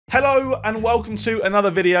Hello and welcome to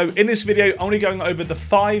another video. In this video, I'm only going over the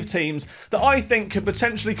 5 teams that I think could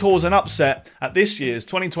potentially cause an upset at this year's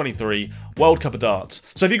 2023 World Cup of Darts.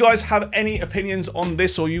 So if you guys have any opinions on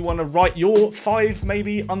this, or you want to write your 5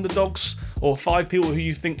 maybe underdogs or 5 people who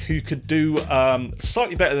you think who could do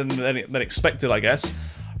slightly better than expected, I guess,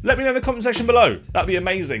 let me know in the comment section below. That'd be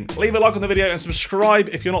amazing. Leave a like on the video and subscribe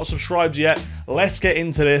if you're not subscribed yet. Let's get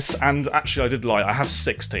into this. And actually, I did lie. I have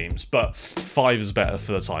 6 teams, but 5 is better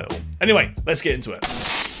for the title. Anyway, let's get into it.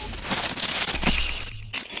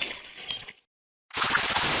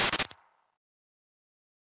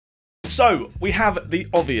 So, we have the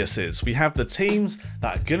obviouses. We have the teams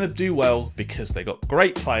that are going to do well because they got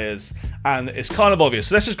great players, and it's kind of obvious.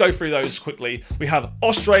 So let's just go through those quickly. We have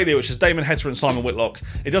Australia, which is Damon Heta and Simon Whitlock.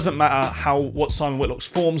 It doesn't matter what Simon Whitlock's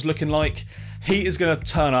form's looking like. He is going to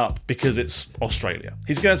turn up because it's Australia.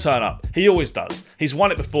 He's going to turn up. He always does. He's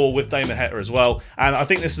won it before with Damon Heta as well, and I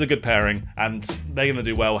think this is a good pairing, and they're going to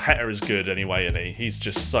do well. Heta is good anyway, and he's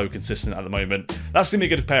just so consistent at the moment. That's going to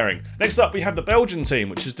be a good pairing. Next up, we have the Belgian team,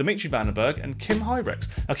 which is Dimitri Van den Berg and Kim Huybrechts.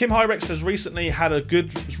 Now, Kim Huybrechts has recently had a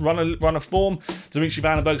good run of form. Dimitri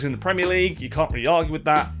Van den Berg's in the Premier League. You can't really argue with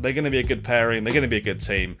that. They're going to be a good pairing. They're going to be a good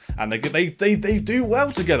team, and they do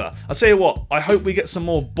well together. I'll tell you what, I hope we get some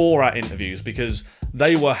more Borat interviews, because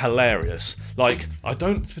they were hilarious. Like, I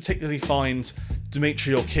don't particularly find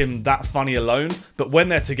Dimitri or Kim that funny alone, but when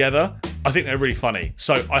they're together, I think they're really funny.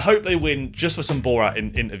 So I hope they win just for some Borat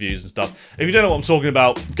interviews and stuff. If you don't know what I'm talking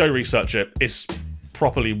about, go research it. It's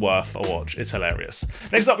properly worth a watch. It's hilarious.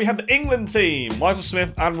 Next up, we have the England team, Michael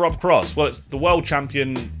Smith and Rob Cross. Well, it's the world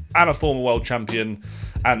champion and a former world champion,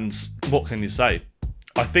 and what can you say?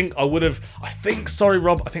 I think I would have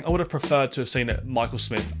preferred to have seen it Michael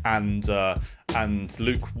Smith and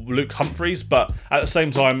Luke Humphries, but at the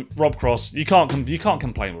same time, Rob Cross, you can't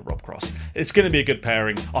complain with Rob Cross. It's going to be a good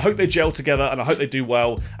pairing. I hope they gel together, and I hope they do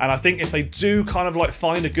well. And I think if they do kind of like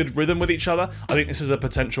find a good rhythm with each other, I think this is a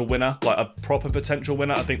potential winner, like a proper potential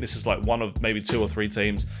winner. I think this is like one of maybe 2 or 3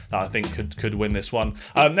 teams that I think could win this one.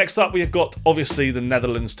 Next up, we've got obviously the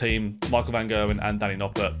Netherlands team, Michael van Gerwen and Danny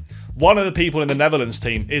Noppert. One of the people in the Netherlands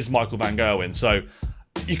team is Michael van Gerwen, so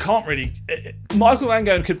you can't really... Michael van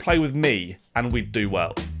Gerwen could play with me and we'd do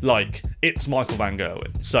well. Like, it's Michael van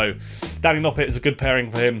Gerwen. So, Danny Noppert is a good pairing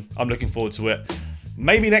for him. I'm looking forward to it.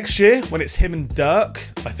 Maybe next year, when it's him and Dirk,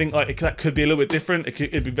 I think like that could be a little bit different.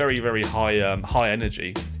 It'd be very, very high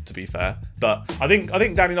energy, to be fair. But I think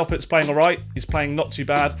Danny Noppert's playing all right. He's playing not too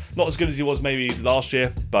bad, not as good as he was maybe last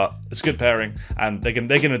year, but it's a good pairing, and they're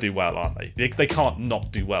gonna do well, aren't they? They can't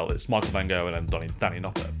not do well. It's Michael van Gerwen and Danny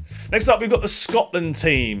Noppert. Next up, we've got the Scotland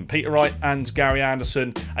team, Peter Wright and Gary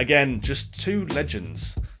Anderson. Again, just 2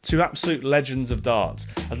 legends. 2 absolute legends of darts.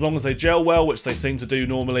 As long as they gel well, which they seem to do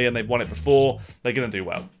normally, and they've won it before, they're going to do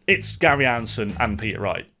well. It's Gary Anderson and Peter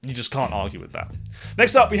Wright. You just can't argue with that.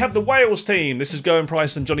 Next up, we have the Wales team. This is Gerwyn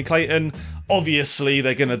Price and Johnny Clayton. Obviously,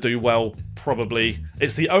 they're going to do well, probably.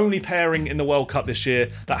 It's the only pairing in the World Cup this year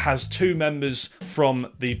that has 2 members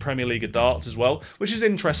from the Premier League of Darts as well, which is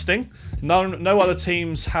interesting. No other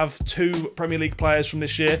teams have 2 Premier League players from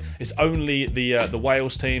this year. It's only the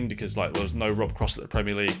Wales team, because like there was no Rob Cross at the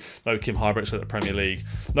Premier League, no Kim Huybrechts at the Premier League,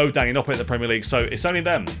 no Danny Noppert at the Premier League, so it's only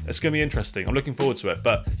them. It's going to be interesting. I'm looking forward to it.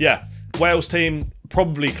 But yeah, Wales team,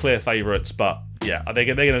 probably clear favourites, but yeah, they're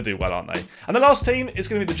going to do well, aren't they? And the last team is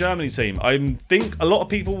going to be the Germany team. I think a lot of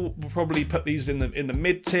people will probably put these in the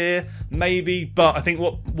mid-tier, maybe, but I think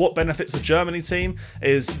what benefits the Germany team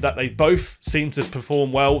is that they both seem to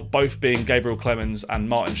perform well, both being Gabriel Clemens and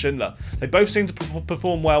Martin Schindler. They both seem to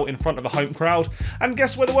perform well in front of a home crowd, and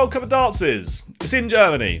guess where the World Cup of Darts is? It's in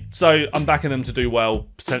Germany, so I'm backing them to do well.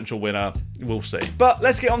 Potential winner, we'll see. But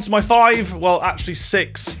let's get on to my 5, well, actually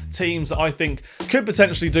 6 teams that I think could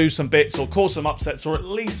potentially do some bits or cause some upsets, or at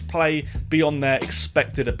least play beyond their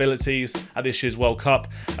expected abilities at this year's World Cup.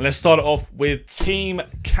 And let's start it off with Team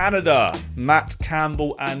Canada, Matt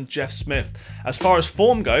Campbell and Jeff Smith. As far as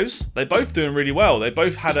form goes, they're both doing really well. They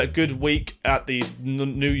both had a good week at the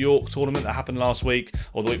New York tournament that happened last week,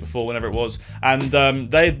 or the week before, whenever it was, and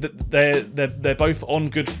they're both on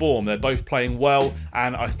good form. They're both playing well,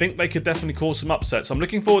 and I think they could definitely cause some upsets. I'm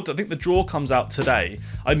looking forward to, I think the draw comes out today.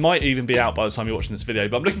 I might even be out by the time you're watching this video,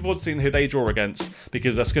 but I'm looking forward to seeing who they draw against,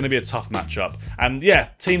 because that's going to be a tough matchup. And yeah,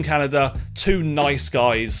 Team Canada, 2 nice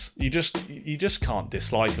guys. You just can't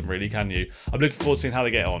dislike them, really, can you? I'm looking forward to seeing how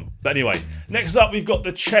they get on. But anyway, next up we've got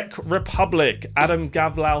the Czech Republic, Adam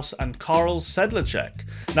Gavlaus and Karel Sedlacek.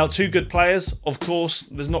 Now, 2 good players. Of course,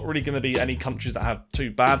 there's not really going to be any countries that have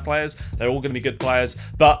 2 bad players. They're all going to be good players.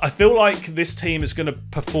 But I feel like this team is going to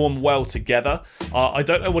perform well together. together. I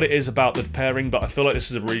don't know what it is about the pairing, but I feel like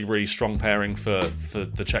this is a really, really strong pairing for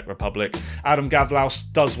the Czech Republic. Adam Gavlaus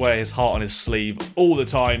does wear his heart on his sleeve all the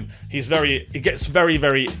time. He gets very,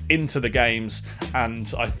 very into the games,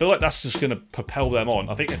 and I feel like that's just going to propel them on.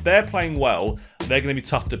 I think if they're playing well, they're going to be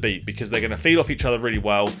tough to beat because they're going to feed off each other really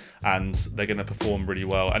well, and they're going to perform really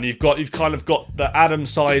well. And you've kind of got the Adam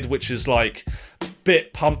side, which is like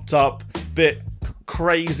bit pumped up, bit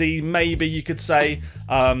crazy, maybe you could say,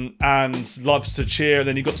 and loves to cheer. And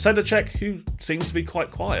then you've got Sedacek, who seems to be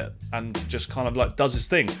quite quiet and just kind of like does his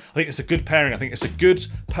thing. I think it's a good pairing. I think it's a good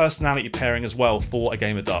personality pairing as well for a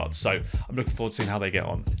game of darts. So I'm looking forward to seeing how they get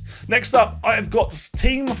on. Next up, I've got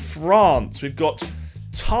Team France. We've got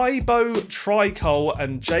Thibaut Tricol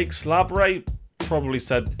and Jake Labre. Probably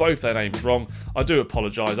said both their names wrong. I do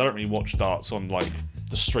apologise. I don't really watch darts on like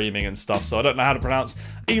the streaming and stuff, so I don't know how to pronounce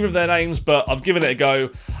either of their names, but I've given it a go.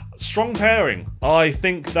 Strong pairing. I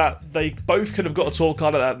think that they both could have got a tour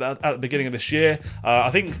card at the beginning of this year.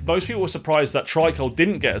 I think most people were surprised that Tricol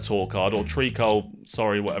didn't get a tour card, or Tricol,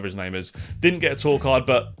 sorry, whatever his name is, didn't get a tour card,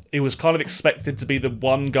 but it was kind of expected to be the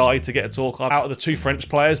one guy to get a tour card out of the two French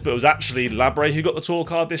players, but it was actually Labre who got the tour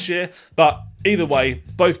card this year. But either way,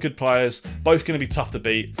 both good players, both going to be tough to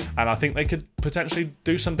beat, and I think they could potentially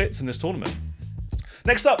do some bits in this tournament.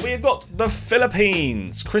 Next up, we've got the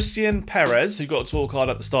Philippines. Christian Perez, who got a tour card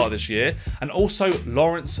at the start of this year, and also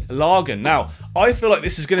Lawrence Largan. Now, I feel like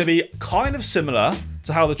this is going to be kind of similar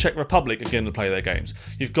to how the Czech Republic are going to play their games.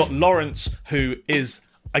 You've got Lawrence, who is,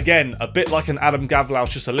 again, a bit like an Adam Gavlaus,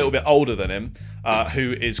 just a little bit older than him,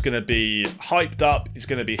 who is going to be hyped up, he's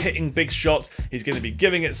going to be hitting big shots, he's going to be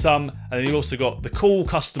giving it some, and then you've also got the cool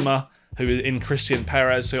customer, who is in Christian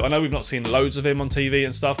Perez, who I know we've not seen loads of him on TV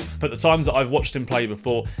and stuff, but the times that I've watched him play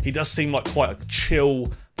before, he does seem like quite a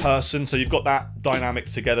chill person. So you've got that dynamic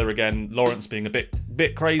together again, Lawrence being a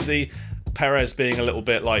bit crazy, Perez being a little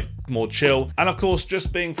bit like more chill, and of course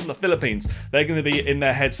just being from the Philippines, they're going to be in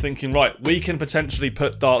their heads thinking, right, we can potentially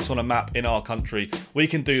put darts on a map in our country, we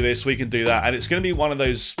can do this, we can do that, and it's going to be one of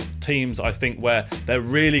those teams, I think, where they're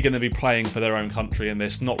really going to be playing for their own country in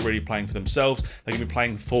this, not really playing for themselves. They're going to be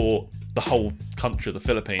playing for the whole country of the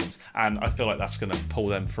Philippines, and I feel like that's going to pull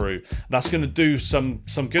them through. That's going to do some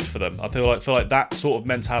good for them. I feel like that sort of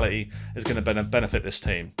mentality is going to benefit this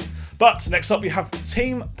team. But next up, we have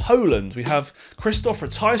Team Poland. We have Krzysztof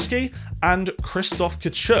Ratajski and Krzysztof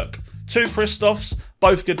Kachuk. Two Krzysztofs,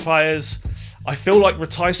 both good players. I feel like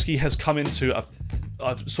Ratajski has come into a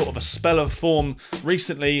sort of a spell of form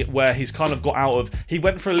recently where he's kind of got out of, he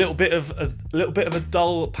went for a little bit of a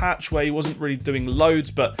dull patch where he wasn't really doing loads,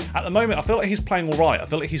 but at the moment I feel like he's playing all right. I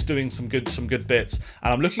feel like he's doing some good bits,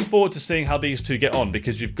 and I'm looking forward to seeing how these two get on,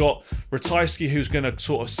 because you've got Ratajski, who's going to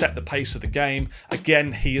sort of set the pace of the game.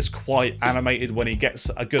 Again, he is quite animated when he gets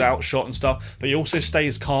a good outshot and stuff, but he also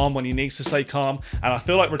stays calm when he needs to stay calm, and I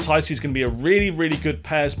feel like Ratajski is going to be a really good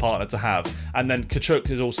pairs partner to have. And then Kachuk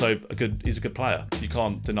is also he's a good player. You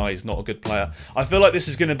can't deny he's not a good player. I feel like this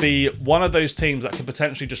is going to be one of those teams that could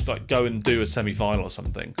potentially just like go and do a semi-final or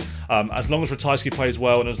something. As long as Ratajski plays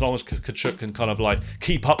well, and as long as Kachuk can kind of like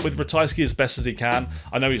keep up with Ratajski as best as he can.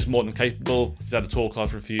 I know he's more than capable. He's had a tour card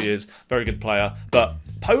for a few years. Very good player. But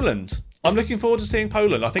Poland, I'm looking forward to seeing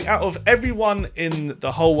Poland. I think out of everyone in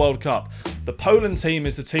the whole World Cup, the Poland team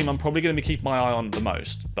is the team I'm probably going to be keeping my eye on the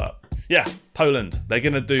most. But yeah, Poland, they're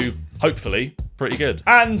going to do, hopefully, pretty good.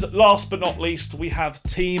 And last but not least, we have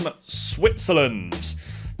Team Switzerland.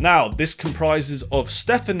 Now, this comprises of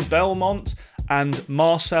Stefan Belmont and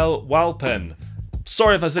Marcel Walpen.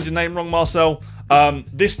 Sorry if I said your name wrong, Marcel.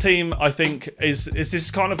 This team, I think, is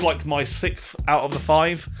this kind of like my 6th out of the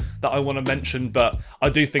 5 that I want to mention, but I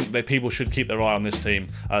do think that people should keep their eye on this team.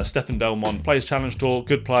 Stefan Belmont plays Challenge Tour,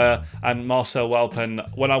 good player, and Marcel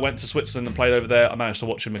Walpen, when I went to Switzerland and played over there, I managed to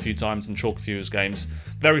watch him a few times and chalk a few of his games.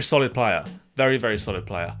 Very solid player. Very solid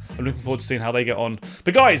player. I'm looking forward to seeing how they get on.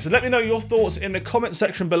 But guys, let me know your thoughts in the comment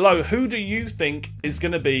section below. Who do you think is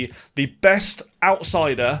going to be the best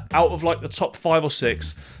outsider out of like the top 5 or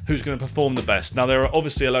 6 who's going to perform the best? Now, there are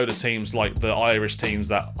obviously a load of teams like the Irish teams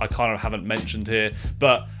that I kind of haven't mentioned here,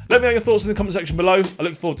 but let me know your thoughts in the comment section below. I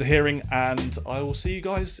look forward to hearing, and I will see you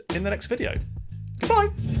guys in the next video. Goodbye.